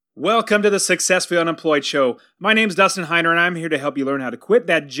Welcome to the Successfully Unemployed Show. My name's Dustin Heiner, and I'm here to help you learn how to quit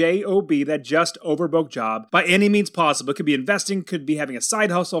that JOB, that just overbroke job, by any means possible. It could be investing, could be having a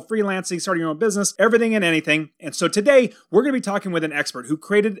side hustle, freelancing, starting your own business, everything and anything. And so today, we're going to be talking with an expert who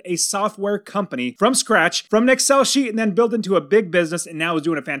created a software company from scratch, from an Excel sheet, and then built into a big business, and now is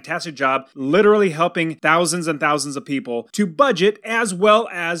doing a fantastic job, literally helping thousands and thousands of people to budget as well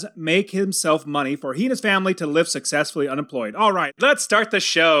as make himself money for he and his family to live successfully unemployed. All right, let's start the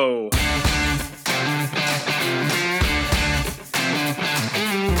show.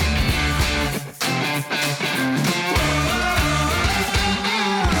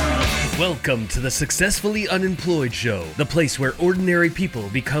 Welcome to the Successfully Unemployed Show, the place where ordinary people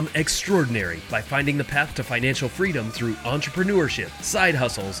become extraordinary by finding the path to financial freedom through entrepreneurship, side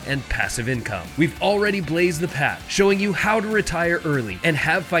hustles, and passive income. We've already blazed the path, showing you how to retire early and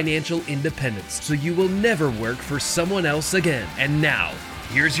have financial independence so you will never work for someone else again. And now,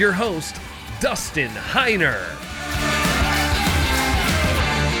 here's your host, Dustin Heiner.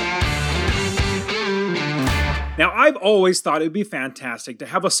 Now, I've always thought it would be fantastic to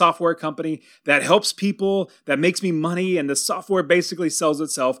have a software company that helps people, that makes me money, and the software basically sells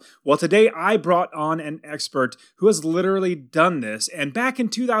itself. Well, today I brought on an expert who has literally done this. And back in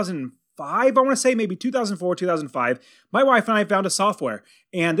 2005, I want to say maybe 2004, 2005, my wife and I found a software.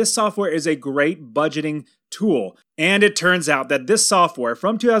 And this software is a great budgeting tool. And it turns out that this software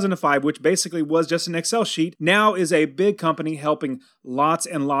from 2005, which basically was just an Excel sheet, now is a big company helping lots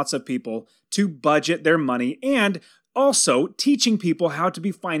and lots of people to budget their money and also teaching people how to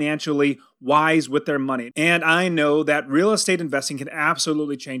be financially wise with their money. And I know that real estate investing can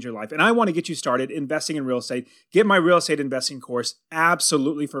absolutely change your life. And I want to get you started investing in real estate. Get my real estate investing course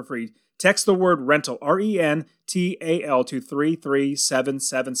absolutely for free. Text the word rental, RENTAL, to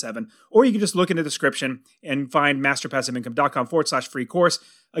 33777. Or you can just look in the description and find masterpassiveincome.com/free course.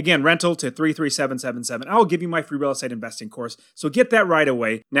 Again, rental to 33777. I'll give you my free real estate investing course. So get that right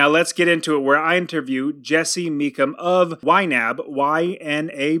away. Now let's get into it, where I interview Jesse Mecham of YNAB,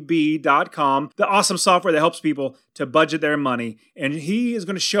 YNAB.com, the awesome software that helps people to budget their money. And he is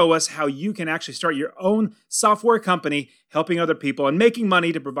going to show us how you can actually start your own software company, helping other people and making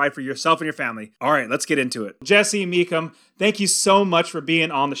money to provide for yourself and your family. All right, let's get into it. Jesse Mecham, thank you so much for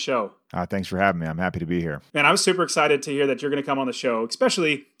being on the show. Thanks for having me. I'm happy to be here. Man, I was super excited to hear that you're going to come on the show,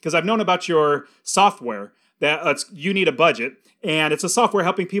 especially because I've known about your software that you need a budget, and it's a software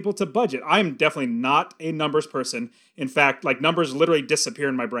helping people to budget. I'm definitely not a numbers person. In fact, numbers literally disappear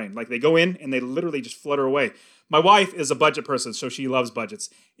in my brain. They go in and they literally just flutter away. My wife is a budget person, so she loves budgets.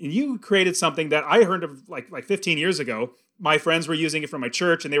 And you created something that I heard of like 15 years ago. My friends were using it from my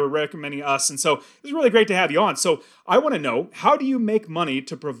church, and they were recommending us. And so it was really great to have you on. So I want to know, how do you make money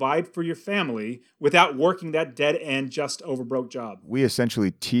to provide for your family without working that dead-end, just overbroke job? We essentially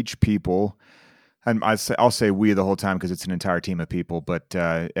teach people, and I'll say we the whole time because it's an entire team of people, but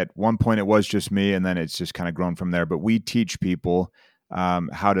at one point it was just me, and then it's just kind of grown from there. But we teach people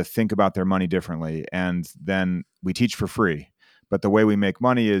how to think about their money differently, and then we teach for free. But the way we make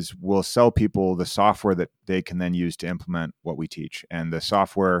money is we'll sell people the software that they can then use to implement what we teach. And the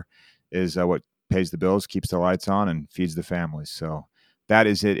software is what pays the bills, keeps the lights on, and feeds the families. So that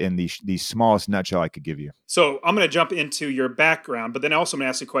is it in the smallest nutshell I could give you. So I'm going to jump into your background, but then also I'm going to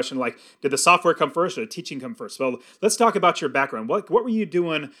ask you a question did the software come first or the teaching come first? Well, let's talk about your background. What were you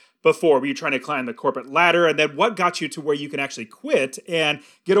doing before? Were you trying to climb the corporate ladder? And then what got you to where you can actually quit and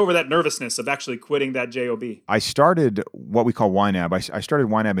get over that nervousness of actually quitting that JOB? I started what we call YNAB. I started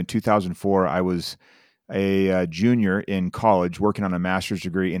YNAB in 2004. I was a junior in college working on a master's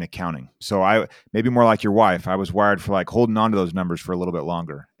degree in accounting. So I, maybe more like your wife, I was wired for holding on to those numbers for a little bit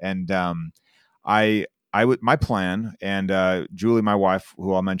longer. And my plan, and Julie, my wife,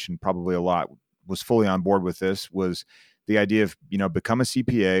 who I'll mention probably a lot, was fully on board with this, was the idea of, become a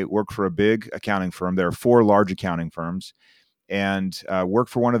CPA, work for a big accounting firm. There are 4 large accounting firms, and work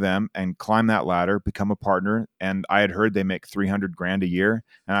for one of them and climb that ladder, become a partner. And I had heard they make $300,000 a year.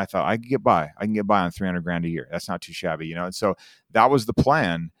 And I thought I can get by on $300,000 a year. That's not too shabby, And so that was the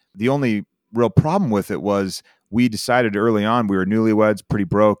plan. The only real problem with it was we decided early on, we were newlyweds, pretty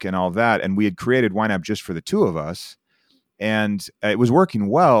broke and all that. And we had created YNAB just for the two of us. And it was working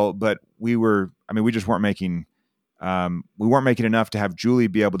well, but we just weren't making enough to have Julie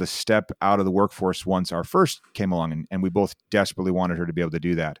be able to step out of the workforce once our first came along, and we both desperately wanted her to be able to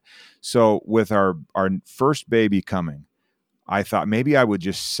do that. So with our first baby coming, I thought maybe I would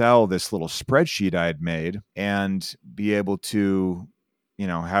just sell this little spreadsheet I had made and be able to,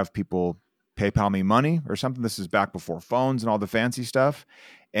 have people PayPal me money or something. This is back before phones and all the fancy stuff.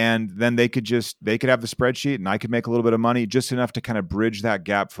 And then they could have the spreadsheet and I could make a little bit of money, just enough to kind of bridge that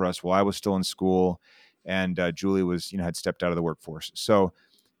gap for us while I was still in school and Julie was, had stepped out of the workforce. So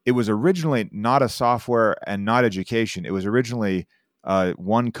it was originally not a software and not education. It was originally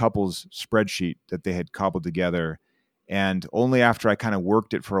one couple's spreadsheet that they had cobbled together. And only after I kind of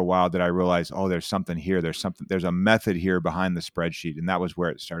worked it for a while did I realize, oh, there's something here. There's a method here behind the spreadsheet. And that was where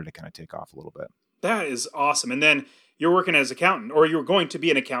it started to kind of take off a little bit. That is awesome. And then you're working as an accountant, or you're going to be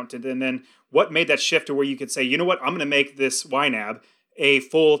an accountant. And then what made that shift to where you could say, you know what, I'm going to make this YNAB a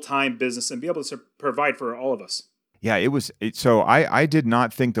full-time business and be able to provide for all of us? Yeah, so I did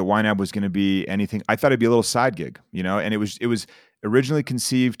not think that YNAB was going to be anything. I thought it'd be a little side gig, and it was originally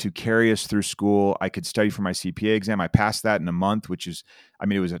conceived to carry us through school. I could study for my CPA exam. I passed that in a month, which is,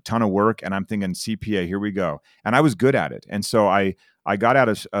 it was a ton of work. And I'm thinking CPA, here we go. And I was good at it. And so I got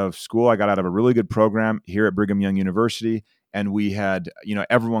out of school. I got out of a really good program here at Brigham Young University. And we had,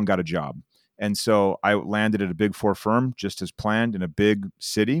 everyone got a job. And so I landed at a Big Four firm just as planned in a big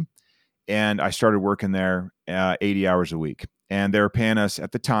city. And I started working there 80 hours a week. And they were paying us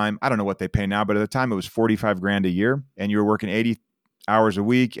at the time, I don't know what they pay now, but at the time it was $45,000 a year. And you were working 80 hours a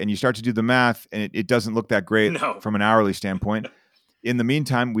week, and you start to do the math, and it doesn't look that great from an hourly standpoint. In the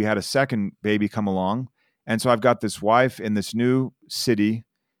meantime, we had a second baby come along. And so I've got this wife in this new city.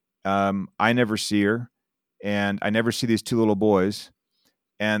 I never see her, and I never see these two little boys.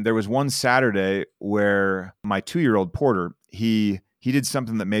 And there was one Saturday where my 2-year-old Porter, he did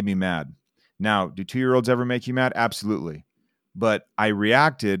something that made me mad. Now, do 2-year-olds ever make you mad? Absolutely. But I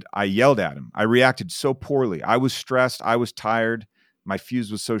yelled at him. I reacted so poorly. I was stressed. I was tired. My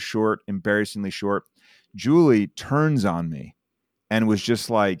fuse was so short, embarrassingly short. Julie turns on me and was just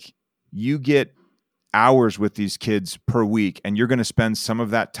like, you get hours with these kids per week, and you're going to spend some of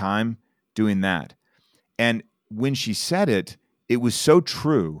that time doing that. And when she said it, it was so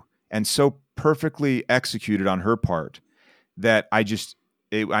true and so perfectly executed on her part that I just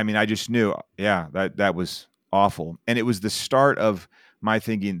knew, yeah, that was awful. And it was the start of my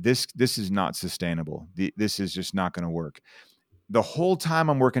thinking, this is not sustainable. This is just not going to work. The whole time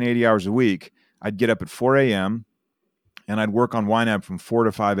I'm working 80 hours a week, I'd get up at 4 a.m. and I'd work on YNAB from 4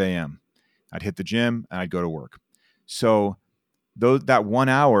 to 5 a.m. I'd hit the gym and I'd go to work. So that 1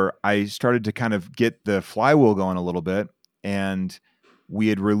 hour, I started to kind of get the flywheel going a little bit. And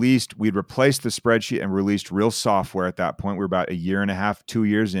we'd replaced the spreadsheet and released real software at that point. We were about 1.5 years, 2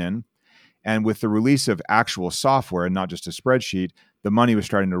 years in. And with the release of actual software and not just a spreadsheet, the money was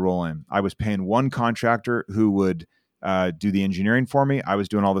starting to roll in. I was paying one contractor who would do the engineering for me. I was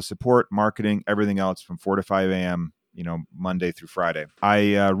doing all the support, marketing, everything else from 4 to 5 a.m., Monday through Friday.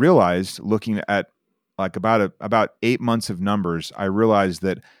 I realized, looking at like about 8 months of numbers, I realized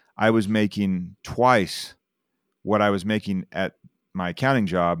that I was making twice what I was making at my accounting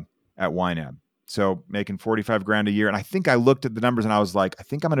job at YNAB. So making $45,000 a year. And I think I looked at the numbers and I was like, I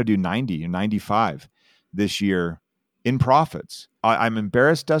think I'm going to do 90 or 95 this year in profits. I'm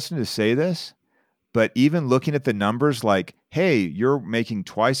embarrassed, Dustin, to say this, but even looking at the numbers, like, hey, you're making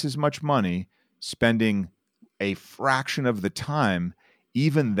twice as much money, spending a fraction of the time.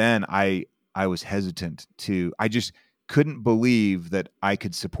 Even then, I was hesitant I just couldn't believe that I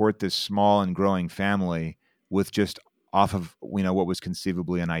could support this small and growing family with just off of, what was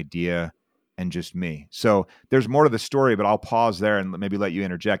conceivably an idea and just me. So there's more to the story, but I'll pause there and maybe let you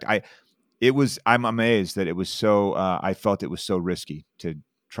interject. I'm amazed that it was so, I felt it was so risky to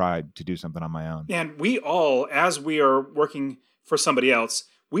try to do something on my own. And we all, as we are working for somebody else,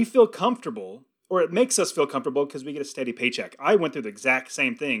 we feel comfortable, or it makes us feel comfortable because we get a steady paycheck. I went through the exact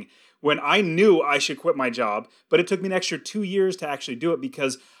same thing when I knew I should quit my job, but it took me an extra 2 years to actually do it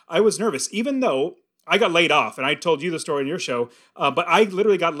because I was nervous, even though I got laid off. And I told you the story in your show, but I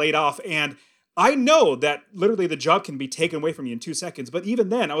literally got laid off, and I know that literally the job can be taken away from you in 2 seconds. But even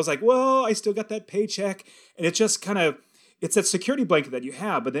then I was like, well, I still got that paycheck. And it just kind of, it's that security blanket that you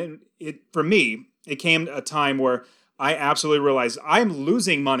have. But then for me, it came a time where I absolutely realized I'm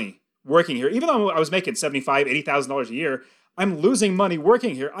losing money working here. Even though I was making $75,000, $80,000 a year, I'm losing money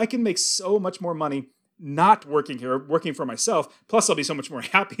working here. I can make so much more money not working here, working for myself. Plus, I'll be so much more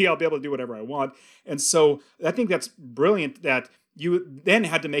happy. I'll be able to do whatever I want. And so I think that's brilliant that you then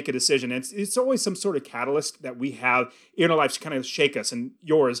had to make a decision. It's always some sort of catalyst that we have in our lives to kind of shake us. And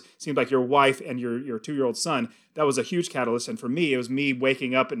yours seemed like your wife and your 2-year-old son. That was a huge catalyst. And for me, it was me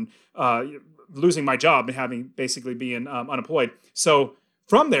waking up and losing my job and having basically being unemployed. So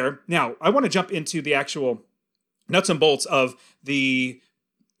from there, now I want to jump into the actual nuts and bolts of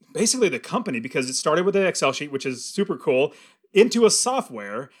basically the company, because it started with an Excel sheet, which is super cool, into a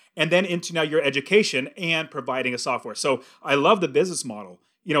software, and then into now your education and providing a software. So I love the business model.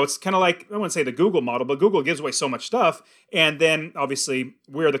 It's kind of like, I wouldn't say the Google model, but Google gives away so much stuff. And then obviously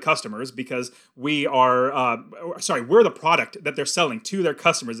we're the customers because we're the product that they're selling to their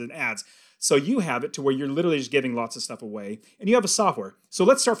customers in ads. So you have it to where you're literally just giving lots of stuff away and you have a software. So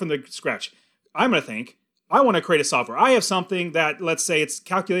let's start from the scratch. I'm going to think, I want to create a software. I have something that, let's say it's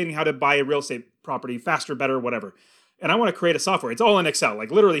calculating how to buy a real estate property faster, better, whatever. And I want to create a software. It's all in Excel,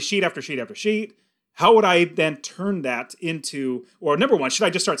 like literally sheet after sheet after sheet. How would I then turn that into, or number one, should I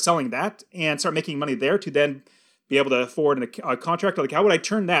just start selling that and start making money there to then be able to afford a contract? Like, how would I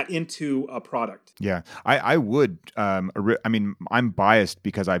turn that into a product? Yeah, I would. I mean, I'm biased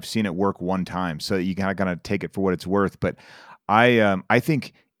because I've seen it work one time, so you kind of gotta take it for what it's worth. But I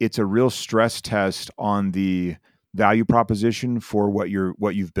think it's a real stress test on the value proposition for what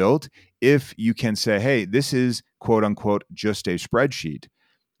you've built. If you can say, hey, this is quote unquote just a spreadsheet,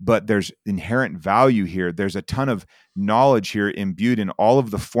 but there's inherent value here. There's a ton of knowledge here imbued in all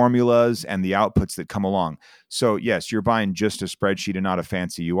of the formulas and the outputs that come along. So yes, you're buying just a spreadsheet and not a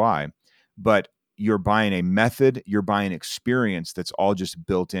fancy UI, but you're buying a method, you're buying experience that's all just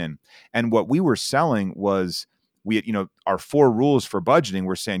built in. And what we were selling was our 4 rules for budgeting.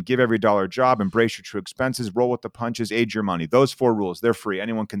 We're saying, give every dollar a job, embrace your true expenses, roll with the punches, age your money. Those 4 rules, they're free.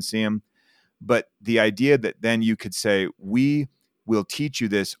 Anyone can see them. But the idea that then you could say, we will teach you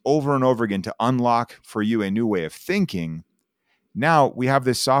this over and over again to unlock for you a new way of thinking. Now we have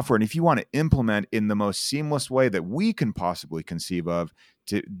this software, and if you want to implement in the most seamless way that we can possibly conceive of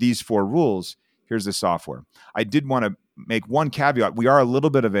to these 4 rules, here's the software. I did want to make one caveat. We are a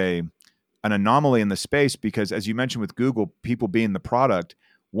little bit of an anomaly in the space because, as you mentioned with Google, people being the product,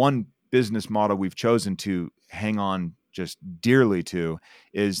 one business model we've chosen to hang on just dearly to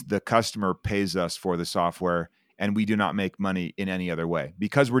is the customer pays us for the software and we do not make money in any other way.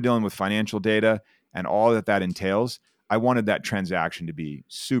 Because we're dealing with financial data and all that entails, I wanted that transaction to be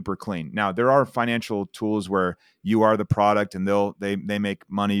super clean. Now, there are financial tools where you are the product and they make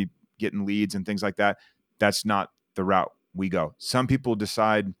money getting leads and things like that. That's not the route we go. Some people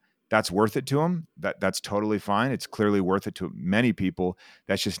decide that's worth it to them. That's totally fine. It's clearly worth it to many people.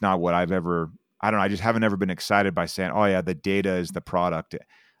 That's just not what I just haven't ever been excited by saying, oh yeah, the data is the product.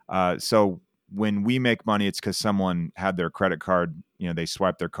 So when we make money, it's because someone had their credit card, they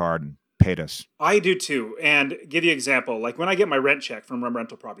swiped their card and paid us. I do too. And give you an example, like when I get my rent check from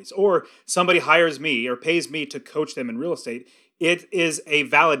rental properties, or somebody hires me or pays me to coach them in real estate, it is a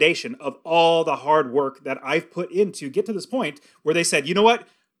validation of all the hard work that I've put in to get to this point where they said, you know what?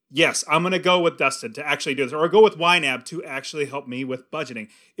 Yes, I'm going to go with Dustin to actually do this, or go with YNAB to actually help me with budgeting.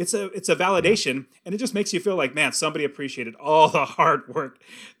 It's a validation, and it just makes you feel like, man, somebody appreciated all the hard work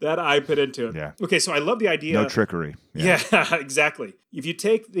that I put into it. Yeah. Okay, so I love the idea. No trickery. Yeah, exactly. If you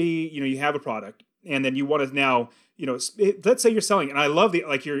take you have a product, and then you want to now, let's say you're selling it, and I love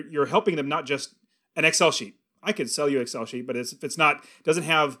you're helping them, not just an Excel sheet. I could sell you an Excel sheet, but if it's not, doesn't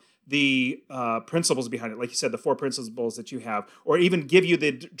have the principles behind it, like you said, the 4 principles that you have, or even give you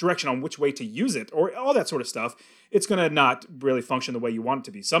the direction on which way to use it, or all that sort of stuff, it's going to not really function the way you want it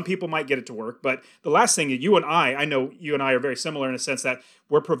to be. Some people might get it to work, but the last thing, I know you and I are very similar in a sense that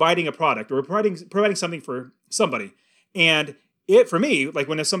we're providing a product, or we're providing something for somebody. And for me, like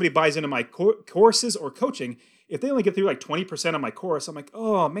when somebody buys into my courses or coaching, if they only get through like 20% of my course, I'm like,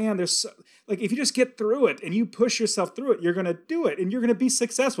 oh man, if you just get through it and you push yourself through it, you're going to do it and you're going to be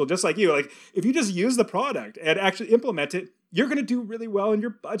successful. Just like you, like if you just use the product and actually implement it, you're going to do really well in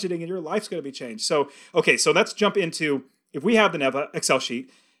your budgeting and your life's going to be changed. So, okay, so let's jump into, if we have the Excel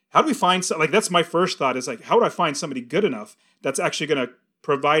sheet, how do we find, that's my first thought is like, how do I find somebody good enough that's actually going to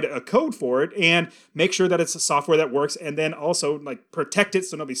provide a code for it and make sure that it's a software that works, and then also like protect it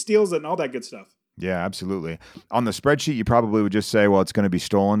so nobody steals it and all that good stuff. Yeah, absolutely. On the spreadsheet, you probably would just say, well, it's going to be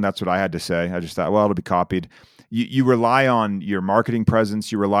stolen. That's what I had to say. I just thought, well, it'll be copied. You rely on your marketing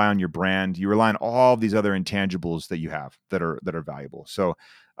presence. You rely on your brand. You rely on all these other intangibles that you have that are valuable. So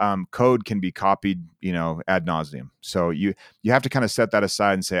code can be copied, ad nauseum. So you have to kind of set that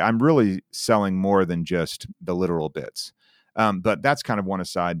aside and say, I'm really selling more than just the literal bits. But that's kind of one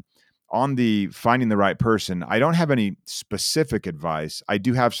aside. On the finding the right person, I don't have any specific advice. I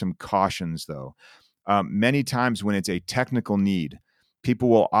do have some cautions, though. Many times when it's a technical need, people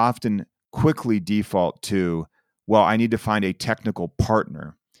will often quickly default to, well, I need to find a technical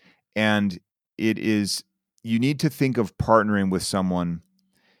partner. And you need to think of partnering with someone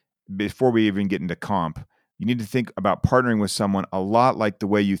before we even get into comp. You need to think about partnering with someone a lot like the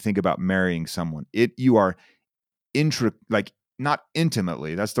way you think about marrying someone. You are not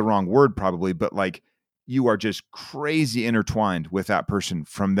intimately, that's the wrong word probably, but like you are just crazy intertwined with that person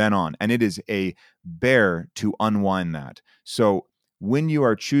from then on. And it is a bear to unwind that. So when you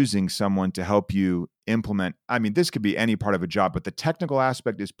are choosing someone to help you implement, I mean, this could be any part of a job, but the technical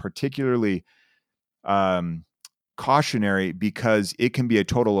aspect is particularly cautionary because it can be a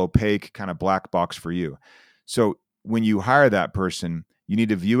total opaque kind of black box for you. So when you hire that person, you need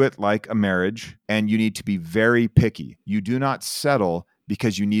to view it like a marriage, and you need to be very picky. You do not settle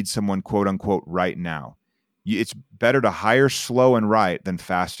because you need someone, quote unquote, right now. It's better to hire slow and right than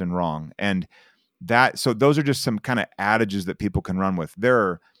fast and wrong. And so those are just some kind of adages that people can run with.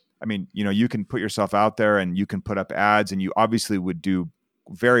 You can put yourself out there and you can put up ads, and you obviously would do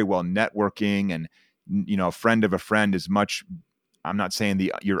very well networking, and, a friend of a friend is much, I'm not saying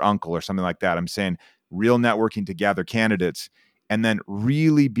your uncle or something like that. I'm saying real networking to gather candidates, and then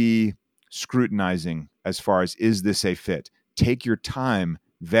really be scrutinizing as far as, is this a fit? Take your time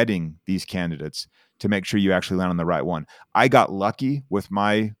vetting these candidates to make sure you actually land on the right one. I got lucky with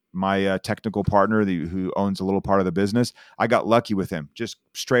my technical partner who owns a little part of the business. I got lucky with him, just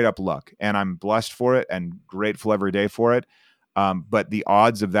straight up luck. And I'm blessed for it and grateful every day for it. But the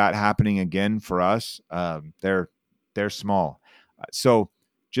odds of that happening again for us, they're small. So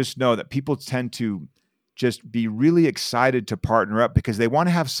just know that people tend to just be really excited to partner up because they want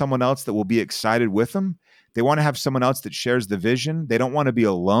to have someone else that will be excited with them. They want to have someone else that shares the vision. They don't want to be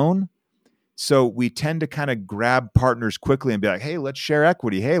alone. So we tend to kind of grab partners quickly and be like, hey, let's share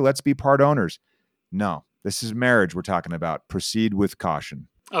equity. Hey, let's be part owners. No, this is marriage we're talking about. Proceed with caution.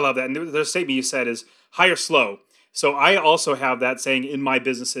 I love that. And the statement you said is hire slow. So I also have that saying in my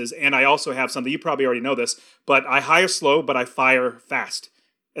businesses, and I also have something, you probably already know this, but I hire slow, but I fire fast.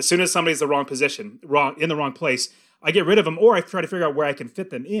 As soon as somebody's the wrong position, in the wrong place, I get rid of them, or I try to figure out where I can fit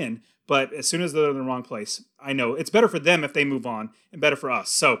them in. But as soon as they're in the wrong place, I know it's better for them if they move on and better for us.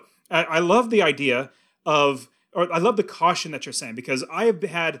 So I love the idea I love the caution that you're saying, because I have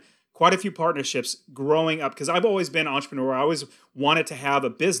had quite a few partnerships growing up, because I've always been an entrepreneur. I always wanted to have a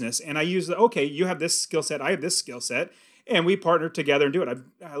business, and I use okay, you have this skill set, I have this skill set, and we partner together and do it. I've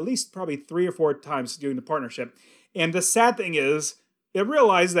at least probably 3 or 4 times doing the partnership. And the sad thing is, I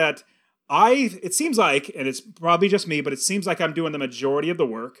realized that it seems like, and it's probably just me, but it seems like I'm doing the majority of the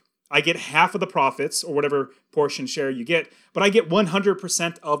work. I get half of the profits, or whatever portion share you get, but I get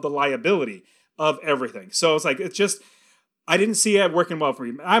 100% of the liability of everything. So I didn't see it working well for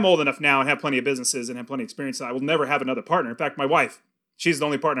me. I'm old enough now and have plenty of businesses and have plenty of experience, so I will never have another partner. In fact, my wife, she's the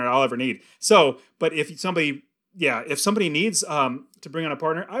only partner I'll ever need. So, but if somebody needs to bring on a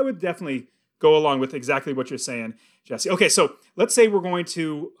partner, I would definitely go along with exactly what you're saying, Jesse. Okay, so let's say we're going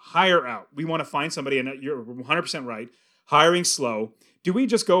to hire out. We want to find somebody, and you're 100% right, hiring slow. Do we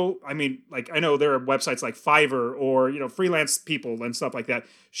just go, I know there are websites like Fiverr or, freelance people and stuff like that.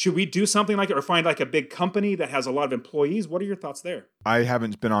 Should we do something like it, or find like a big company that has a lot of employees? What are your thoughts there? I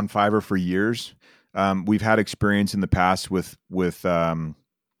haven't been on Fiverr for years. We've had experience in the past with I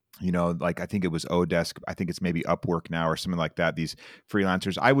think it was Odesk. I think it's maybe Upwork now or something like that. These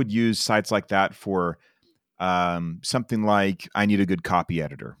freelancers. I would use sites like that for something like, I need a good copy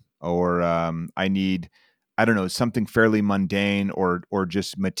editor, or I need, I don't know, something fairly mundane or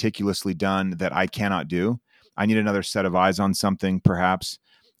just meticulously done that I cannot do. I need another set of eyes on something, perhaps.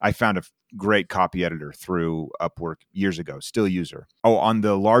 I found a great copy editor through Upwork years ago, still use her. Oh, on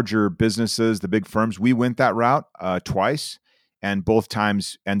the larger businesses, the big firms, we went that route twice, and both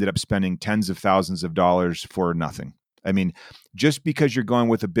times ended up spending tens of thousands of dollars for nothing. I mean, just because you're going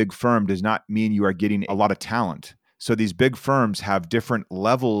with a big firm does not mean you are getting a lot of talent. So these big firms have different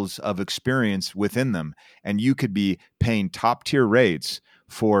levels of experience within them, and you could be paying top tier rates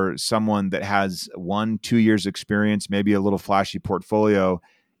for someone that has 1-2 years experience, maybe a little flashy portfolio,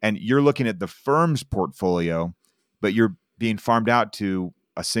 and you're looking at the firm's portfolio, but you're being farmed out to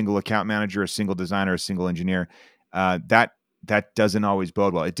a single account manager, a single designer, a single engineer. That doesn't always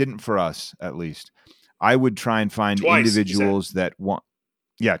bode well. It didn't for us, at least. I would try and find individuals that want,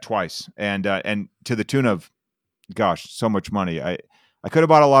 twice, and to the tune of, gosh, so much money. I could have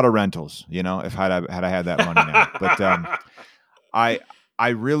bought a lot of rentals, if I had that money now. But I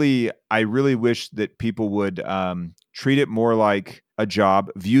really wish that people would treat it more like a job,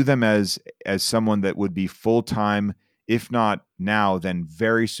 view them as someone that would be full-time, if not now, then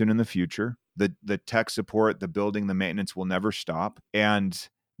very soon in the future. The tech support, the building, the maintenance will never stop. And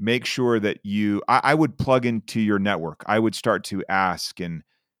make sure that I would plug into your network. I would start to ask and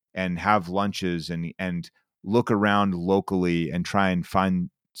have lunches and look around locally and try and find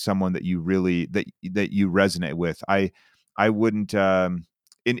someone that you really that you resonate with. I wouldn't, and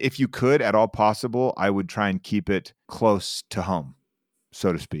if you could at all possible, I would try and keep it close to home,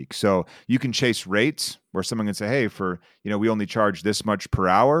 so to speak. So you can chase rates where someone can say, hey, we only charge this much per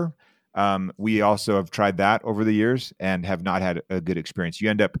hour. We also have tried that over the years and have not had a good experience. You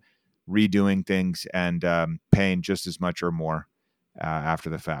end up redoing things and paying just as much or more after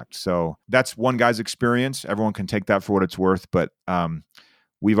the fact. So that's one guy's experience. Everyone can take that for what it's worth, but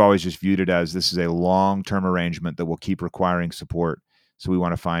we've always just viewed it as this is a long-term arrangement that will keep requiring support. So we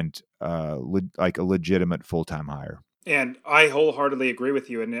want to find like a legitimate full-time hire. And I wholeheartedly agree with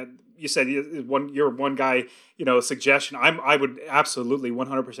you. And you said you're one guy, suggestion. I would absolutely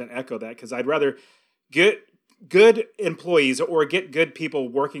 100% echo that, because I'd rather get good employees or get good people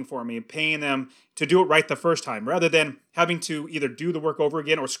working for me, paying them to do it right the first time, rather than having to either do the work over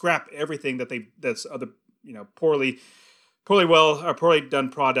again or scrap everything that's other poorly done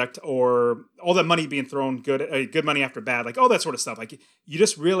product, or all that money being thrown good money after bad, like all that sort of stuff. Like, you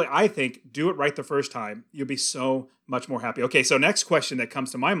just really, I think, do it right the first time. You'll be so much more happy. Okay, so next question that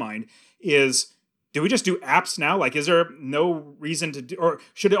comes to my mind is, do we just do apps now? Like, is there no reason to do, or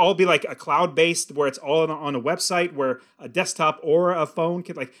should it all be like a cloud-based where it's all on a website, where a desktop or a phone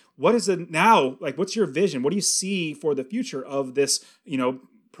can, like, what is it now? Like, what's your vision? What do you see for the future of this,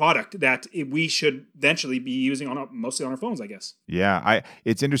 product that we should eventually be using mostly on our phones, I guess? Yeah,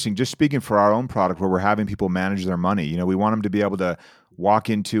 it's interesting. Just speaking for our own product, where we're having people manage their money. We want them to be able to walk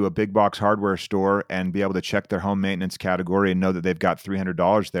into a big box hardware store and be able to check their home maintenance category and know that they've got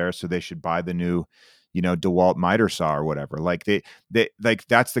 $300 there, so they should buy the new, DeWalt miter saw or whatever. Like they like,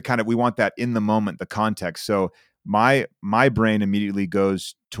 that's the kind of, we want that in the moment, the context. So my brain immediately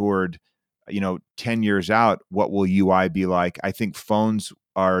goes toward, 10 years out, what will UI be like? I think phones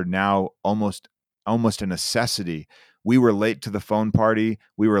are now almost a necessity. We were late to the phone party.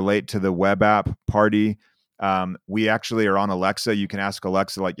 We were late to the web app party. We actually are on Alexa. You can ask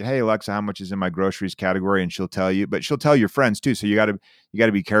Alexa, like, hey, Alexa, how much is in my groceries category? And she'll tell you, but she'll tell your friends too. So you got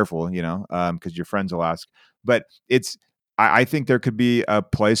to be careful, because your friends will ask. But I think there could be a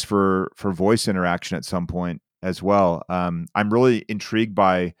place for voice interaction at some point as well. I'm really intrigued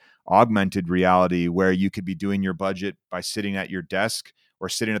by augmented reality, where you could be doing your budget by sitting at your desk or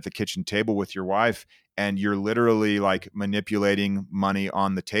sitting at the kitchen table with your wife, and you're literally like manipulating money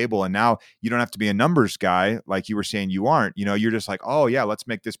on the table. And now you don't have to be a numbers guy, like you were saying you aren't. You're just like, oh yeah, let's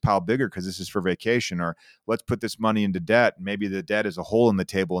make this pile bigger because this is for vacation, or let's put this money into debt. Maybe the debt is a hole in the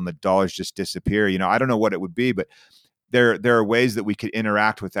table and the dollars just disappear. I don't know what it would be, but there are ways that we could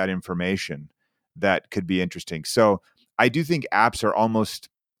interact with that information that could be interesting. So I do think apps are almost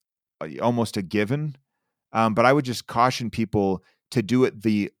a given, but I would just caution people to do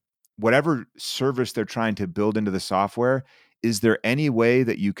it whatever service they're trying to build into the software. Is there any way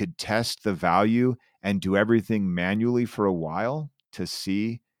that you could test the value and do everything manually for a while to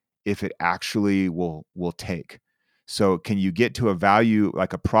see if it actually will take? So can you get to a value,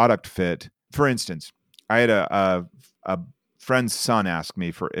 like a product fit? For instance, I had a friend's son ask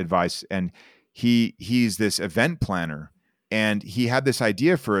me for advice, and he's this event planner, and he had this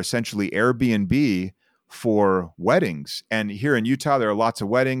idea for essentially Airbnb for weddings. And here in Utah, there are lots of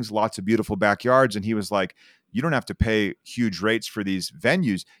weddings, lots of beautiful backyards. And he was like, you don't have to pay huge rates for these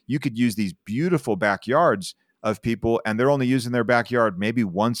venues. You could use these beautiful backyards of people, and they're only using their backyard maybe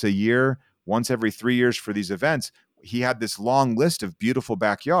once a year, once every 3 years for these events. He had this long list of beautiful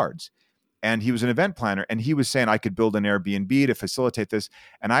backyards. And he was an event planner, and he was saying I could build an Airbnb to facilitate this.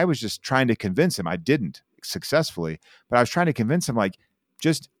 And I was just trying to convince him. I didn't successfully, but I was trying to convince him, like,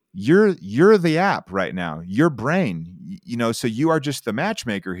 just you're the app right now, your brain, so you are just the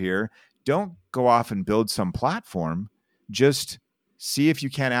matchmaker here. Don't go off and build some platform. Just see if you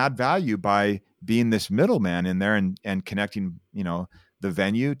can add value by being this middleman in there and connecting, the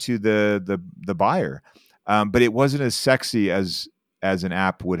venue to the buyer. But it wasn't as sexy as an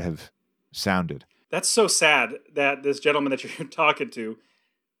app would have sounded. That's so sad that this gentleman that you're talking to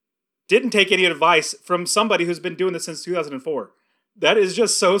didn't take any advice from somebody who's been doing this since 2004. That is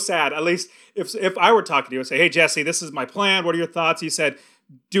just so sad. At least if I were talking to you and say, hey, Jesse, this is my plan. What are your thoughts? You said,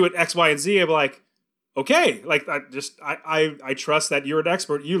 do it X, Y, and Z. I'd be like, okay. Like, I trust that you're an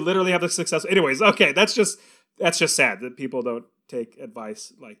expert. You literally have the success. Anyways, okay. That's just sad that people don't take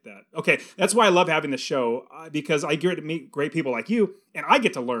advice like that. Okay. That's why I love having the show, because I get to meet great people like you, and I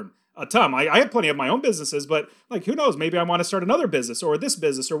get to learn a ton. I have plenty of my own businesses, but like, who knows? Maybe I want to start another business or this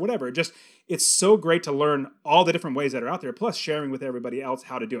business or whatever. It's so great to learn all the different ways that are out there, plus sharing with everybody else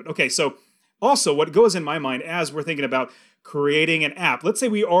how to do it. Okay, so also what goes in my mind as we're thinking about creating an app, let's say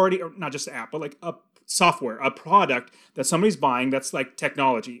we already, or not just an app, but like a software, a product that somebody's buying that's like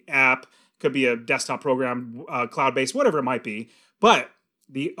technology, app, could be a desktop program, cloud-based, whatever it might be. But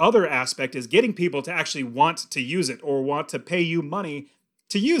the other aspect is getting people to actually want to use it or want to pay you money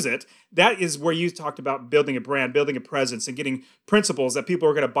to use it. That is where you talked about building a brand, building a presence, and getting principles that people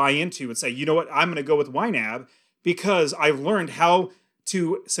are going to buy into and say, you know what, I'm going to go with YNAB because I've learned how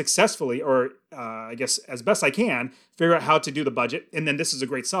to successfully, or I guess as best I can, figure out how to do the budget. And then this is a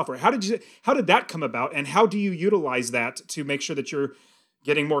great software. How did that come about? And how do you utilize that to make sure that you're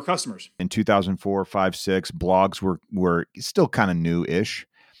getting more customers? In 2004, 5, 6, blogs were still kind of new-ish.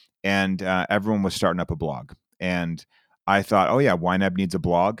 And everyone was starting up a blog. And I thought, oh yeah, YNAB needs a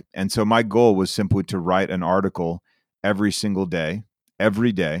blog. And so my goal was simply to write an article every single day,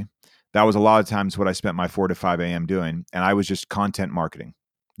 every day. That was a lot of times what I spent my 4 to 5 a.m. doing. And I was just content marketing.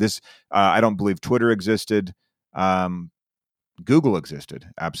 I don't believe Twitter existed. Google existed,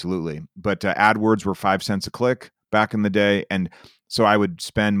 absolutely. But AdWords were 5 cents a click back in the day. And so I would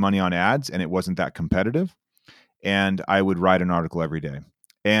spend money on ads and it wasn't that competitive. And I would write an article every day.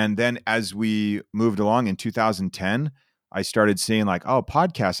 And then as we moved along in 2010, I started seeing like, oh,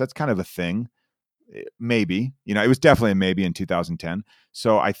 podcasts, that's kind of a thing. Maybe, it was definitely a maybe in 2010.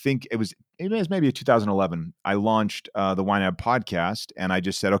 So I think it was maybe 2011. I launched the YNAB podcast and I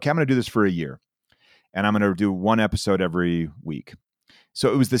just said, okay, I'm going to do this for a year and I'm going to do 1 episode every week.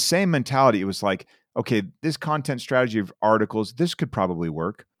 So it was the same mentality. It was like, okay, this content strategy of articles, this could probably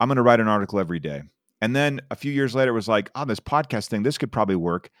work. I'm going to write an article every day. And then a few years later, it was like, oh, this podcast thing, this could probably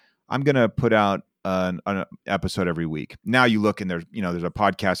work. I'm going to put out an episode every week. Now you look and there's a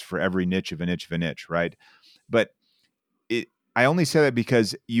podcast for every niche of a niche of a niche, right? But I only say that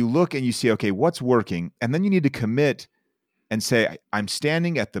because you look and you see, okay, what's working? And then you need to commit and say, I'm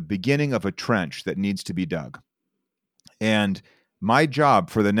standing at the beginning of a trench that needs to be dug. And my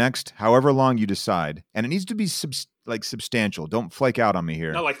job for the next however long you decide, and it needs to be substantial. Don't flake out on me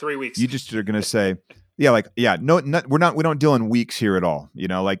here. Not like 3 weeks. You just are going to say, we don't deal in weeks here at all.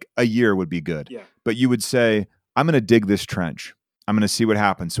 Like a year would be good. Yeah. But you would say, I'm going to dig this trench. I'm going to see what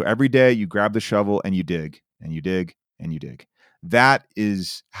happens. So every day you grab the shovel and you dig and you dig and you dig. That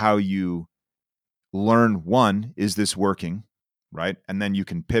is how you learn, one, is this working? Right? And then you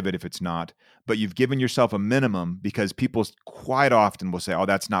can pivot if it's not. But you've given yourself a minimum because people quite often will say, oh,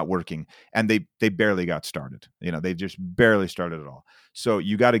 that's not working. And they barely got started. They just barely started at all. So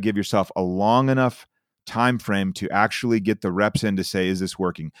you got to give yourself a long enough time frame to actually get the reps in to say, is this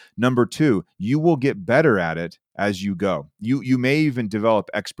working? Number 2, you will get better at it as you go. You may even develop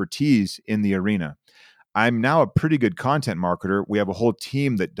expertise in the arena. I'm now a pretty good content marketer. We have a whole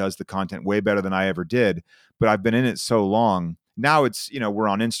team that does the content way better than I ever did, but I've been in it so long. Now it's, we're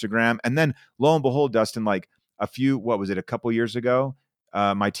on Instagram. And then lo and behold, Dustin, like a couple years ago,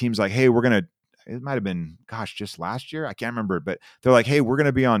 my team's like, hey, it might've been, just last year. I can't remember, but they're like, hey, we're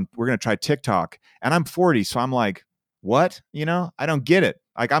going to try TikTok. And I'm 40. So I'm like, what? I don't get it.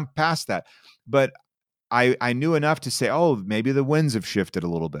 Like I'm past that. But I knew enough to say, oh, maybe the winds have shifted a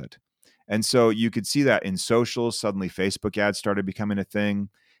little bit. And so you could see that in socials. Suddenly Facebook ads started becoming a thing.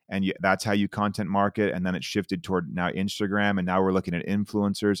 And that's how you content market. And then it shifted toward now Instagram. And now we're looking at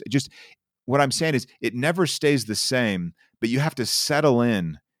influencers. What I'm saying is it never stays the same, but you have to settle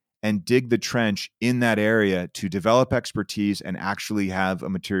in and dig the trench in that area to develop expertise and actually have a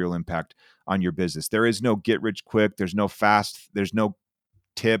material impact on your business. There is no get rich quick. There's no fast. There's no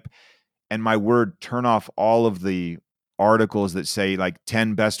tip. And my word, turn off all of the articles that say like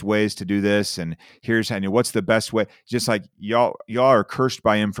 10 best ways to do this. And here's what's the best way. Just like y'all are cursed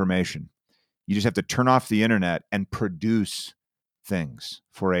by information. You just have to turn off the internet and produce things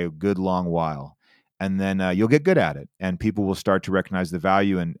for a good long while. And then you'll get good at it and people will start to recognize the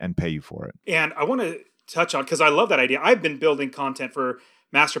value and pay you for it. And I want to touch on, because I love that idea. I've been building content for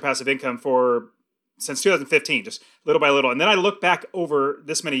Master Passive Income since 2015, just little by little. And then I look back over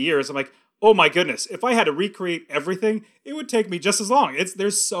this many years, I'm like, oh my goodness, if I had to recreate everything, it would take me just as long.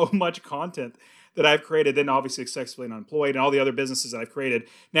 There's so much content that I've created, and obviously Successfully Unemployed and all the other businesses that I've created.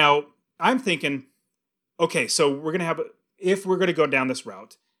 Now, I'm thinking, okay, so if we're going to go down this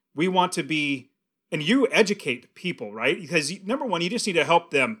route, we want to be, and you educate people, right? Because number one, you just need to help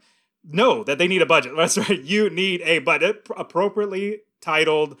them know that they need a budget. That's right. You need a budget, appropriately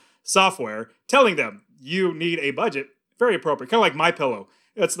titled software, telling them you need a budget, very appropriate. Kind of like MyPillow.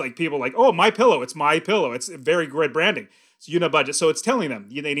 It's like people like, oh, MyPillow, it's MyPillow. It's very great branding. So you know budget. So it's telling them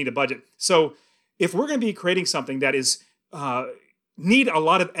they need a budget. So if we're going to be creating something that is need a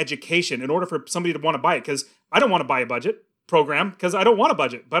lot of education in order for somebody to want to buy it, because I don't want to buy a budget program because I don't want a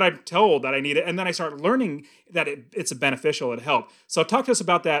budget, but I'm told that I need it. And then I start learning that it's beneficial, it helps. So talk to us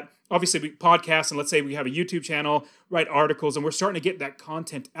about that. Obviously, we podcast, and let's say we have a YouTube channel, write articles, and we're starting to get that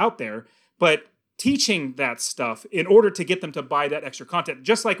content out there. But teaching that stuff in order to get them to buy that extra content.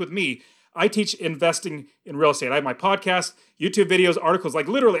 Just like with me, I teach investing in real estate. I have my podcast, YouTube videos, articles, like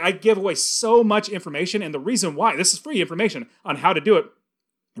literally I give away so much information. And the reason why, this is free information on how to do it.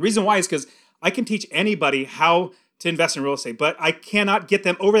 The reason why is because I can teach anybody how to invest in real estate, but I cannot get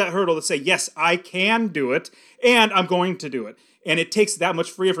them over that hurdle to say, yes, I can do it and I'm going to do it. And it takes that much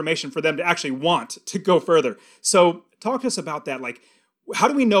free information for them to actually want to go further. So talk to us about that. Like, how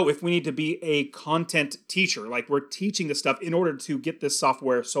do we know if we need to be a content teacher? Like we're teaching this stuff in order to get this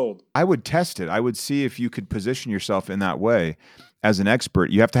software sold. I would test it. I would see if you could position yourself in that way as an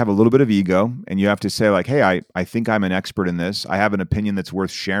expert. You have to have a little bit of ego and you have to say like, hey, I think I'm an expert in this. I have an opinion that's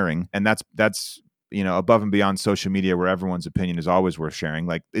worth sharing. And that's above and beyond social media where everyone's opinion is always worth sharing.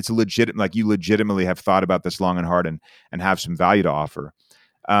 Like it's legit, like you legitimately have thought about this long and hard and have some value to offer.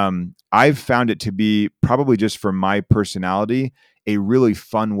 I've found it to be probably just for my personality, a really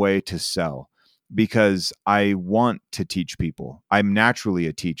fun way to sell because I want to teach people. I'm naturally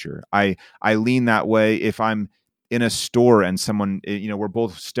a teacher. I lean that way. If I'm in a store and someone, we're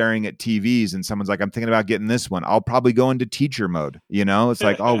both staring at TVs and someone's like, I'm thinking about getting this one, I'll probably go into teacher mode. It's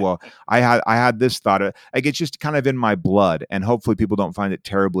like, oh, well, I had this thought. Like it's just kind of in my blood and hopefully people don't find it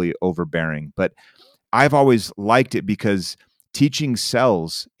terribly overbearing. But I've always liked it because teaching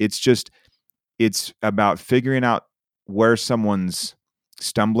sells. It's about figuring out where someone's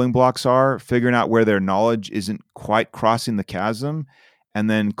stumbling blocks are, figuring out where their knowledge isn't quite crossing the chasm, and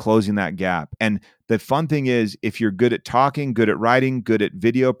then closing that gap. And the fun thing is, if you're good at talking, good at writing, good at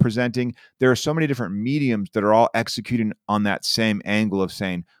video presenting, there are so many different mediums that are all executing on that same angle of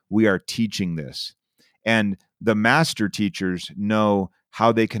saying, we are teaching this. And the master teachers know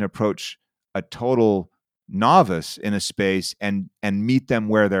how they can approach a total novice in a space and meet them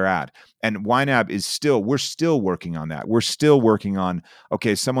where they're at. And YNAB we're still working on that. We're still working on,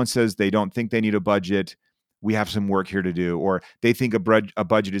 okay, someone says they don't think they need a budget. We have some work here to do. Or they think a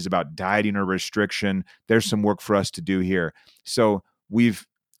budget is about dieting or restriction. There's some work for us to do here. So we've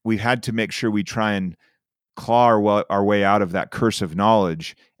had to make sure we try and claw our way out of that curse of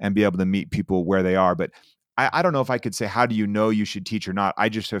knowledge and be able to meet people where they are. But I don't know if I could say, how do you know you should teach or not? I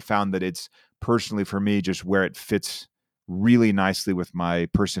just have found that it's personally for me just where it fits really nicely with my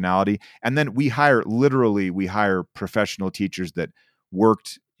personality. And then we hire professional teachers that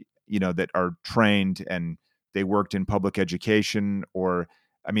worked, that are trained and they worked in public education, or,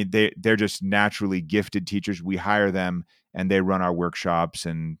 I mean, they're just naturally gifted teachers. We hire them and they run our workshops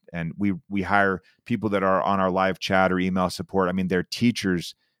and we hire people that are on our live chat or email support. I mean, they're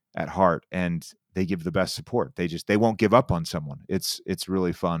teachers at heart and they give the best support. They won't give up on someone. It's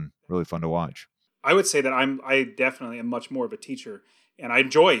really fun to watch. I would say that I definitely am much more of a teacher and I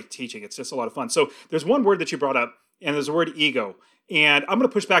enjoy teaching. It's just a lot of fun. So there's one word that you brought up and there's the word ego. And I'm going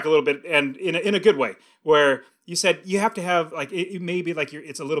to push back a little bit and in a good way, where you said you have to have like, it may be like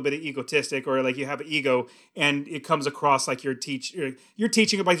it's a little bit egotistic or like you have an ego and it comes across like you're teaching,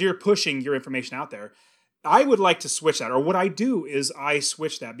 but you're pushing your information out there. I would like to switch that, or what I do is I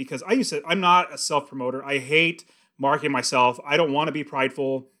switch that because I'm not a self-promoter. I hate marketing myself. I don't want to be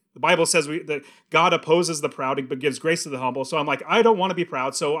prideful. The Bible says that God opposes the proud but gives grace to the humble. So I'm like, I don't want to be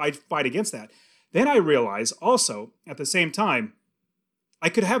proud, so I fight against that. Then I realize also at the same time, I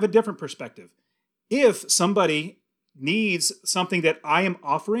could have a different perspective. If somebody needs something that I am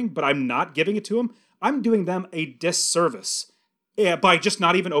offering, but I'm not giving it to them, I'm doing them a disservice by just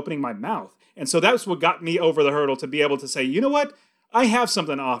not even opening my mouth. And so that's what got me over the hurdle to be able to say, you know what? I have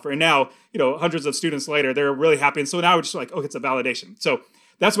something to offer. And now, hundreds of students later, they're really happy. And so now we're just like, oh, it's a validation. So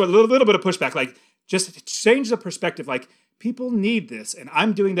that's what a little bit of pushback, like just change the perspective. Like people need this and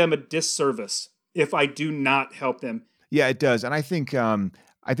I'm doing them a disservice if I do not help them. Yeah, it does. And I think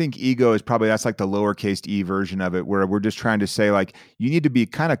ego is probably, that's like the lowercase e version of it, where we're just trying to say like, you need to be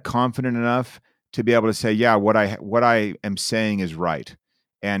kind of confident enough to be able to say, yeah, what I am saying is right.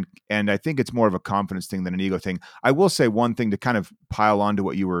 And I think it's more of a confidence thing than an ego thing. I will say one thing to kind of pile on to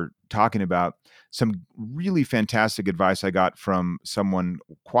what you were talking about. Some really fantastic advice I got from someone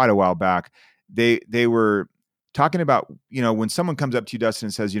quite a while back. They were talking about, when someone comes up to you, Dustin,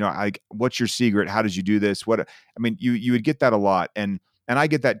 and says, like, what's your secret? How did you do this? You would get that a lot. And I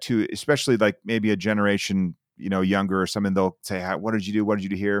get that too, especially like maybe a generation, younger or something. They'll say, what did you do? What did you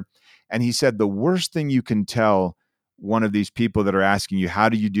do here? And he said, the worst thing you can tell one of these people that are asking you, how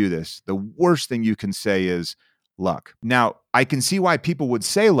do you do this? The worst thing you can say is luck. Now, I can see why people would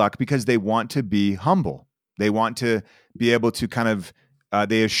say luck because they want to be humble. They want to be able to kind of,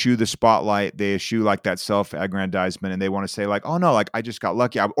 they eschew the spotlight. They eschew like that self-aggrandizement, and they want to say like, oh no, like I just got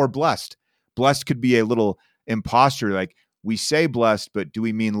lucky, or blessed. Blessed could be a little imposter. Like we say blessed, but do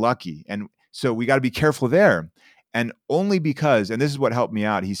we mean lucky? And so we got to be careful there. And only because, and this is what helped me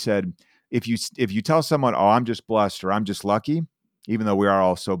out. He said, if you tell someone, oh, I'm just blessed or I'm just lucky, even though we are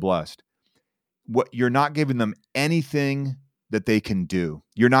all so blessed, what you're not giving them anything that they can do.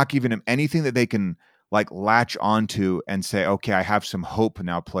 You're not giving them anything that they can like latch onto and say, okay, I have some hope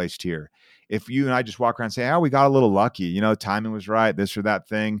now placed here. If you and I just walk around and say, oh, we got a little lucky, timing was right, this or that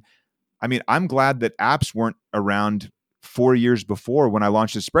thing. I mean, I'm glad that apps weren't around 4 years before when I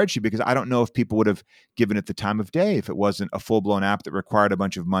launched a spreadsheet, because I don't know if people would have given it the time of day if it wasn't a full-blown app that required a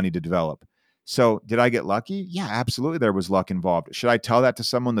bunch of money to develop. So did I get lucky? Yeah, absolutely. There was luck involved. Should I tell that to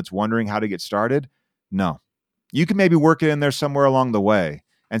someone that's wondering how to get started? No. You can maybe work it in there somewhere along the way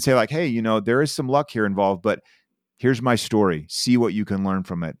and say like, hey, there is some luck here involved, but here's my story. See what you can learn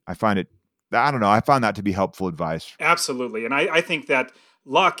from it. I found that to be helpful advice. Absolutely. And I think that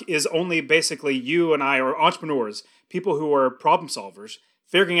luck is only basically you and I, or entrepreneurs, people who are problem solvers,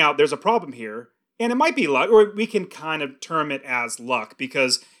 figuring out there's a problem here. And it might be luck, or we can kind of term it as luck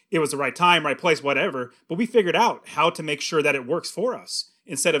because it was the right time, right place, whatever. But we figured out how to make sure that it works for us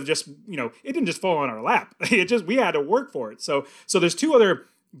instead of just, it didn't just fall on our lap. We had to work for it. So there's two other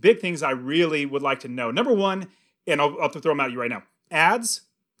big things I really would like to know. Number one, and I'll throw them at you right now. Ads.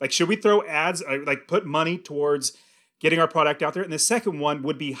 Like, should we throw ads, like put money towards getting our product out there? And the second one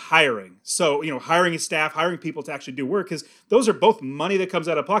would be hiring. So, hiring staff, hiring people to actually do work, because those are both money that comes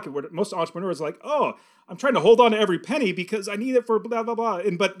out of pocket, where most entrepreneurs are like, oh, I'm trying to hold on to every penny because I need it for blah, blah, blah.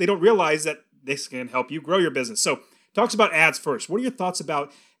 But they don't realize that this can help you grow your business. So talks about ads first. What are your thoughts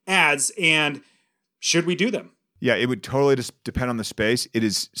about ads, and should we do them? Yeah, it would totally just depend on the space. It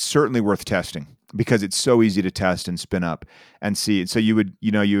is certainly worth testing because it's so easy to test and spin up and see. So you would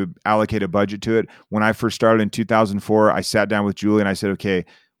allocate a budget to it. When I first started in 2004, I sat down with Julie and I said, okay,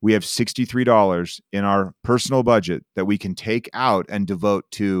 we have $63 in our personal budget that we can take out and devote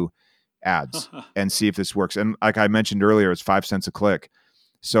to ads and see if this works. And like I mentioned earlier, it's 5 cents a click.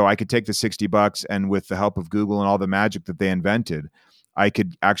 So I could take the $60 and with the help of Google and all the magic that they invented, I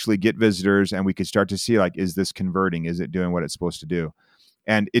could actually get visitors and we could start to see like, is this converting? Is it doing what it's supposed to do?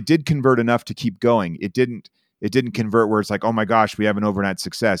 And it did convert enough to keep going. It didn't convert where it's like, oh my gosh, we have an overnight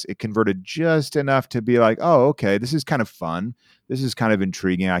success. It converted just enough to be like, oh, okay, this is kind of fun. This is kind of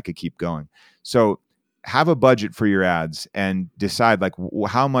intriguing. I could keep going. So have a budget for your ads and decide like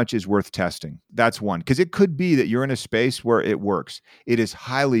how much is worth testing. That's one. Because it could be that you're in a space where it works. It is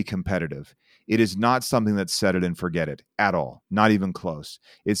highly competitive. It is not something that's set it and forget it at all. Not even close.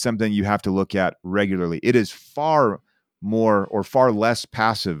 It's something you have to look at regularly. It is far more or far less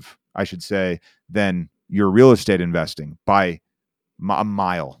passive, I should say, than your real estate investing by a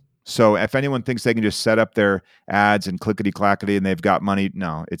mile. So if anyone thinks they can just set up their ads and clickety-clackety and they've got money,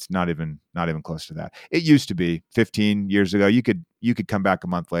 no, it's not even close to that. It used to be 15 years ago. You could come back a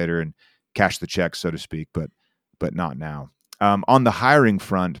month later and cash the check, so to speak, but not now. On the hiring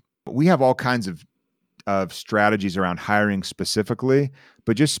front, we have all kinds of strategies around hiring specifically,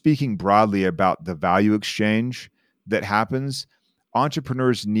 but just speaking broadly about the value exchange that happens,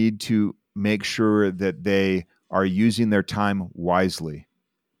 entrepreneurs need to make sure that they are using their time wisely.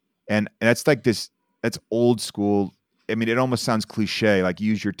 And that's like this, that's old school. I mean, it almost sounds cliche, like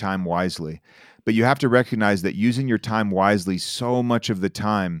use your time wisely. But you have to recognize that using your time wisely so much of the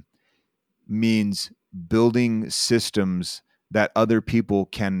time means building systems that other people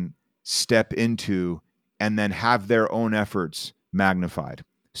can step into and then have their own efforts magnified.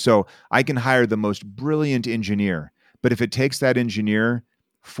 So I can hire the most brilliant engineer, but if it takes that engineer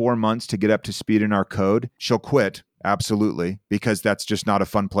 4 months to get up to speed in our code, she'll quit. Absolutely, because that's just not a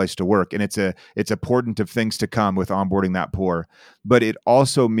fun place to work. And it's a portent of things to come with onboarding that poor. But it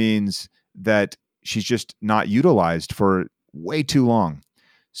also means that she's just not utilized for way too long.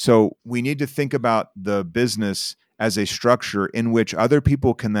 So we need to think about the business as a structure in which other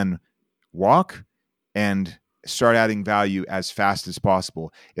people can then walk and start adding value as fast as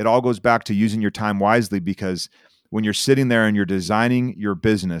possible. It all goes back to using your time wisely, because when you're sitting there and you're designing your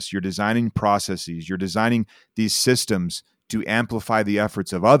business, you're designing processes, you're designing these systems to amplify the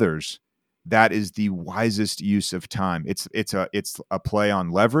efforts of others, that is the wisest use of time. It's a play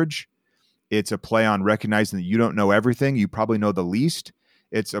on leverage. It's a play on recognizing that you don't know everything. You probably know the least.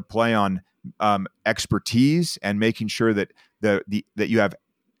 It's a play on expertise and making sure that that you have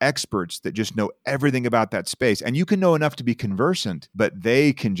experts that just know everything about that space. And you can know enough to be conversant, but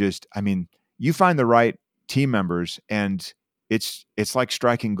they can just, I mean, you find the right team members and it's like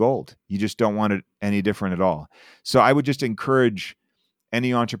striking gold. You just don't want it any different at all. So I would just encourage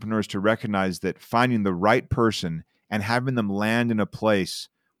any entrepreneurs to recognize that finding the right person and having them land in a place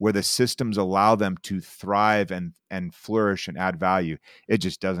where the systems allow them to thrive and flourish and add value. It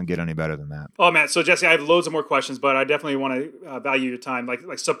just doesn't get any better than that. Oh man, so Jesse, I have loads of more questions, but I definitely want to value your time,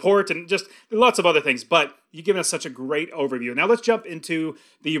 like support and just lots of other things. But you've given us such a great overview. Now let's jump into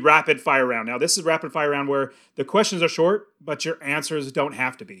the rapid fire round. Now this is rapid fire round where the questions are short, but your answers don't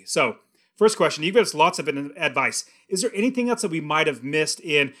have to be. So first question, you give us lots of advice. Is there anything else that we might have missed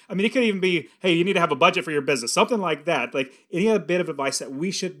in? I mean, it could even be, hey, you need to have a budget for your business, something like that. Like any other bit of advice that we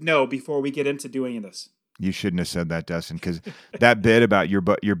should know before we get into doing this? You shouldn't have said that, Dustin, because that bit about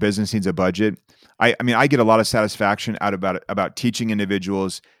your business needs a budget. I mean, I get a lot of satisfaction out about teaching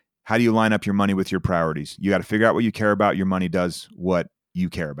individuals how do you line up your money with your priorities. You got to figure out what you care about. Your money does what you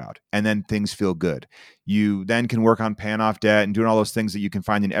care about, and then things feel good. You then can work on paying off debt and doing all those things that you can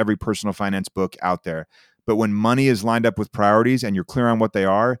find in every personal finance book out there. But when money is lined up with priorities and you're clear on what they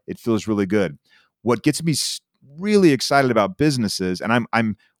are, it feels really good. What gets me really excited about businesses, and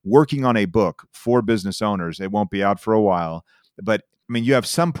I'm working on a book for business owners. It won't be out for a while, but I mean, you have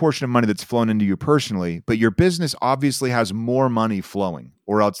some portion of money that's flown into you personally, but your business obviously has more money flowing,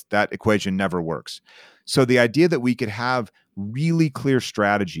 or else that equation never works. So the idea that we could have really clear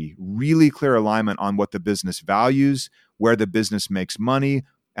strategy, really clear alignment on what the business values, where the business makes money,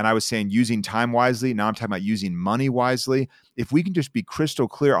 and I was saying using time wisely, now I'm talking about using money wisely. If we can just be crystal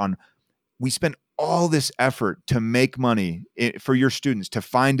clear on, we spend all this effort to make money for your students, to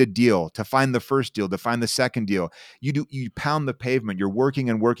find a deal, to find the first deal, to find the second deal. You pound the pavement, you're working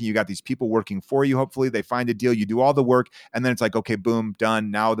and working. You got these people working for you. Hopefully they find a deal. You do all the work and then it's like, okay, boom, done.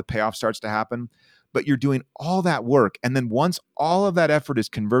 Now the payoff starts to happen. But you're doing all that work. And then once all of that effort is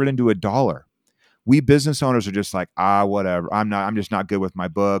converted into $1, we business owners are just like, whatever. I'm just not good with my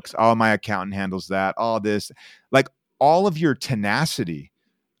books. Oh, my accountant handles that. All this, like all of your tenacity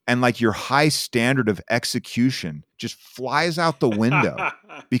and like your high standard of execution just flies out the window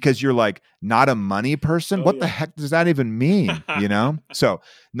because you're like not a money person. What the heck does that even mean? You know? So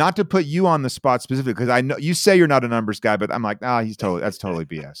not to put you on the spot specifically, because I know you say you're not a numbers guy, but I'm like, that's totally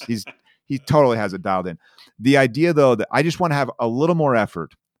BS. He totally has it dialed in. The idea though, that I just want to have a little more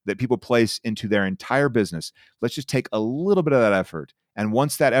effort that people place into their entire business. Let's just take a little bit of that effort. And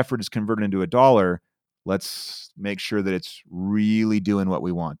once that effort is converted into $1, let's make sure that it's really doing what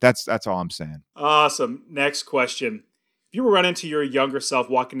we want. That's all I'm saying. Awesome. Next question. If you were running into your younger self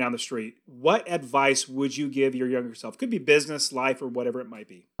walking down the street, what advice would you give your younger self? Could be business, life, or whatever it might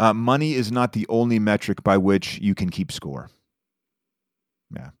be. Money is not the only metric by which you can keep score.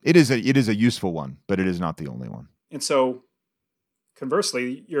 Yeah, it is a useful one, but it is not the only one. And so,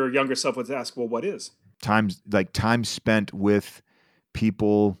 conversely, your younger self would ask, well, what is? Time spent with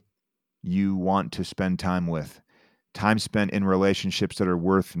people you want to spend time with, time spent in relationships that are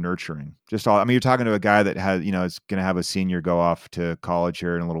worth nurturing. You're talking to a guy that has, is going to have a senior go off to college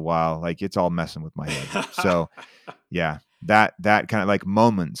here in a little while. Like it's all messing with my head. So yeah, that kind of like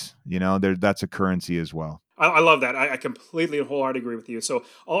moments, that's a currency as well. I love that. I completely and wholeheartedly agree with you. So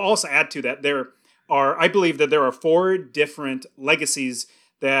I'll also add to that. I believe that there are 4 different legacies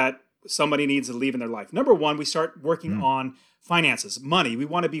that somebody needs to leave in their life. Number 1, we start working on finances, money. We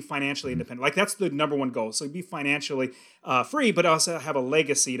want to be financially independent. Like that's the number 1 goal. So be financially free, but also have a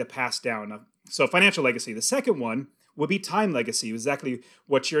legacy to pass down. So financial legacy. The second one would be time legacy, exactly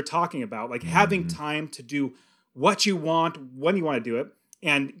what you're talking about, like having time to do what you want, when you want to do it.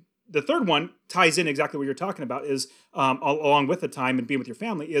 And the third one ties in exactly what you're talking about is along with the time and being with your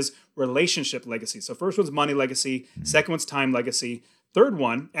family is relationship legacy. So first one's money legacy. Second one's time legacy. Third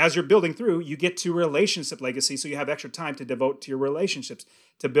one, as you're building through, you get to relationship legacy. So you have extra time to devote to your relationships,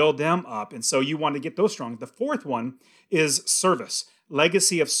 to build them up. And so you want to get those strong. The fourth one is service,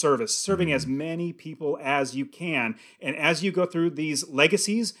 legacy of service, serving as many people as you can. And as you go through these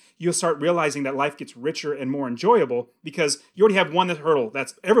legacies, you'll start realizing that life gets richer and more enjoyable because you already have one hurdle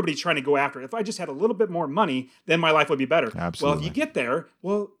that's everybody's trying to go after. If I just had a little bit more money, then my life would be better. Absolutely. Well, if you get there,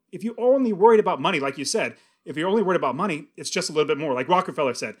 if you only worried about money, like you said, if you're only worried about money, it's just a little bit more. Like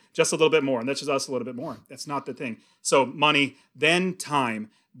Rockefeller said, just a little bit more. And that's just us a little bit more. That's not the thing. So money, then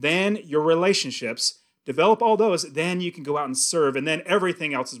time, then your relationships, develop all those, then you can go out and serve. And then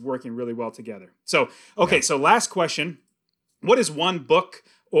everything else is working really well together. So, okay, So last question. What is one book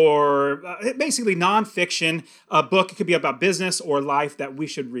or basically nonfiction book? It could be about business or life that we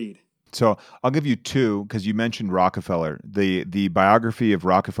should read. So I'll give you 2 because you mentioned Rockefeller. The biography of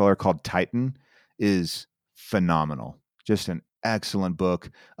Rockefeller called Titan is phenomenal. Just an excellent book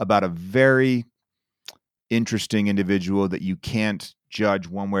about a very interesting individual that you can't judge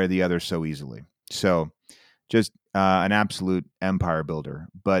one way or the other so easily. So just an absolute empire builder.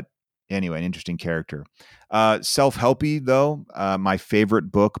 But anyway, an interesting character. Self-helpy though, my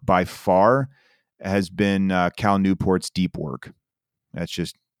favorite book by far has been Cal Newport's Deep Work. That's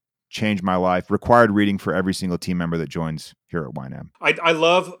just changed my life. Required reading for every single team member that joins here at YNAB. I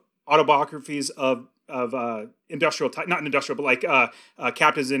love autobiographies of industrial, not industrial, but like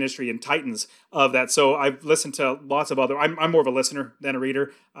captains industry and titans of that. So I've listened to lots of other. I'm more of a listener than a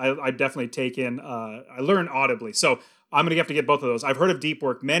reader. I definitely take in. I learn audibly. So I'm going to have to get both of those. I've heard of Deep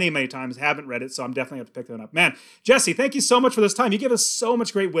Work many, many times, haven't read it, so I'm definitely have to pick that up. Man, Jesse, thank you so much for this time. You give us so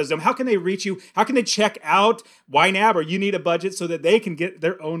much great wisdom. How can they reach you? How can they check out YNAB or You Need a Budget so that they can get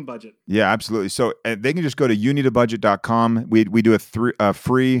their own budget? Yeah, absolutely. So they can just go to youneedabudget.com. We do a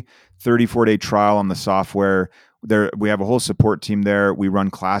free 34-day trial on the software. We have a whole support team there. We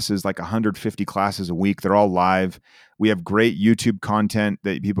run classes, like 150 classes a week. They're all live. We have great YouTube content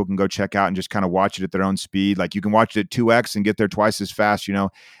that people can go check out and just kind of watch it at their own speed. Like you can watch it at 2x and get there twice as fast.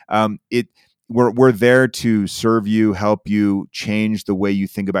 We're there to serve you, help you change the way you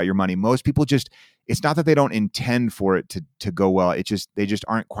think about your money. Most people it's not that they don't intend for it to go well. They just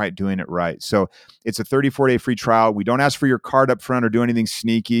aren't quite doing it right. So it's a 34-day free trial. We don't ask for your card up front or do anything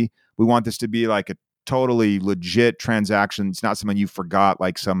sneaky. We want this to be like a totally legit transaction. It's not something you forgot,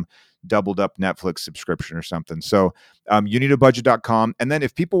 like some doubled up Netflix subscription or something. So youneedabudget.com. And then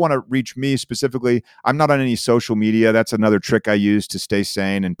if people want to reach me specifically, I'm not on any social media. That's another trick I use to stay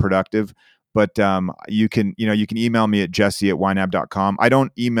sane and productive. But you can email me at jesse@ynab.com. I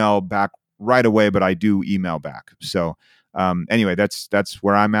don't email back right away, but I do email back. So anyway, that's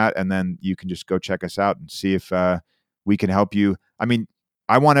where I'm at. And then you can just go check us out and see if we can help you. I mean,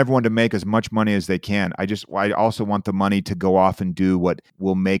 I want everyone to make as much money as they can. I also want the money to go off and do what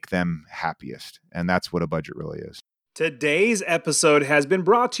will make them happiest. And that's what a budget really is. Today's episode has been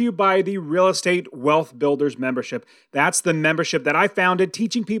brought to you by the Real Estate Wealth Builders membership. That's the membership that I founded,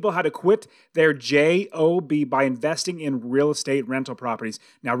 teaching people how to quit their JOB by investing in real estate rental properties.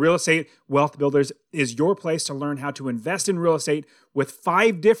 Now, Real Estate Wealth Builders is your place to learn how to invest in real estate with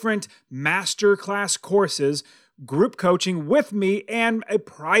 5 different masterclass courses, group coaching with me, and a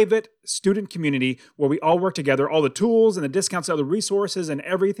private student community where we all work together, all the tools and the discounts, all the resources and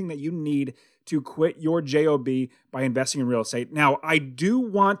everything that you need to quit your JOB by investing in real estate. Now, I do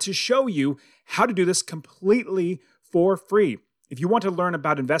want to show you how to do this completely for free. If you want to learn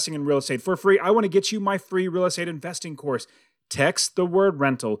about investing in real estate for free, I want to get you my free real estate investing course. Text the word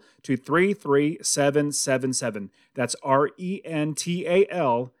rental to 33777. That's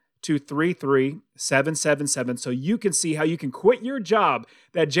RENTAL to 33777 so you can see how you can quit your job,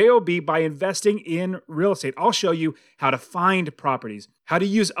 that JOB, by investing in real estate. I'll show you how to find properties, how to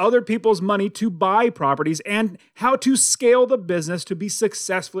use other people's money to buy properties, and how to scale the business to be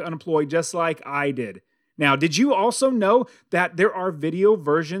successfully unemployed just like I did. Now, did you also know that there are video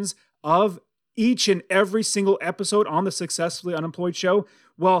versions of each and every single episode on the Successfully Unemployed show?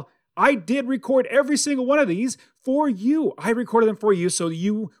 Well, I did record every single one of these for you. I recorded them for you so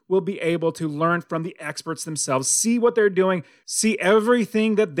you will be able to learn from the experts themselves, see what they're doing, see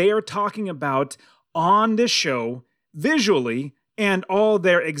everything that they are talking about on this show visually, and all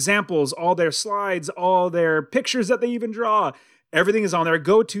their examples, all their slides, all their pictures that they even draw. Everything is on there.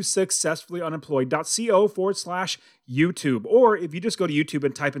 Go to successfullyunemployed.co/YouTube. Or if you just go to YouTube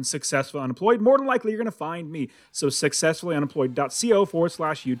and type in Successfully Unemployed, more than likely you're going to find me. So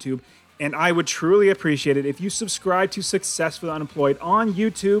successfullyunemployed.co/YouTube. And I would truly appreciate it if you subscribe to Successfully Unemployed on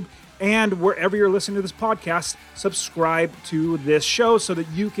YouTube, and wherever you're listening to this podcast, subscribe to this show so that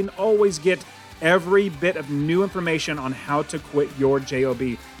you can always get every bit of new information on how to quit your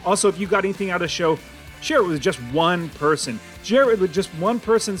JOB. Also, if you got anything out of the show, share it with just one person. Share it with just one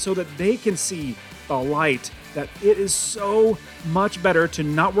person so that they can see the light, that it is so much better to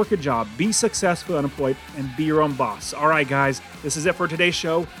not work a job, be successful, unemployed, and be your own boss. All right, guys, this is it for today's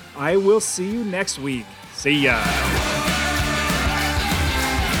show. I will see you next week. See ya.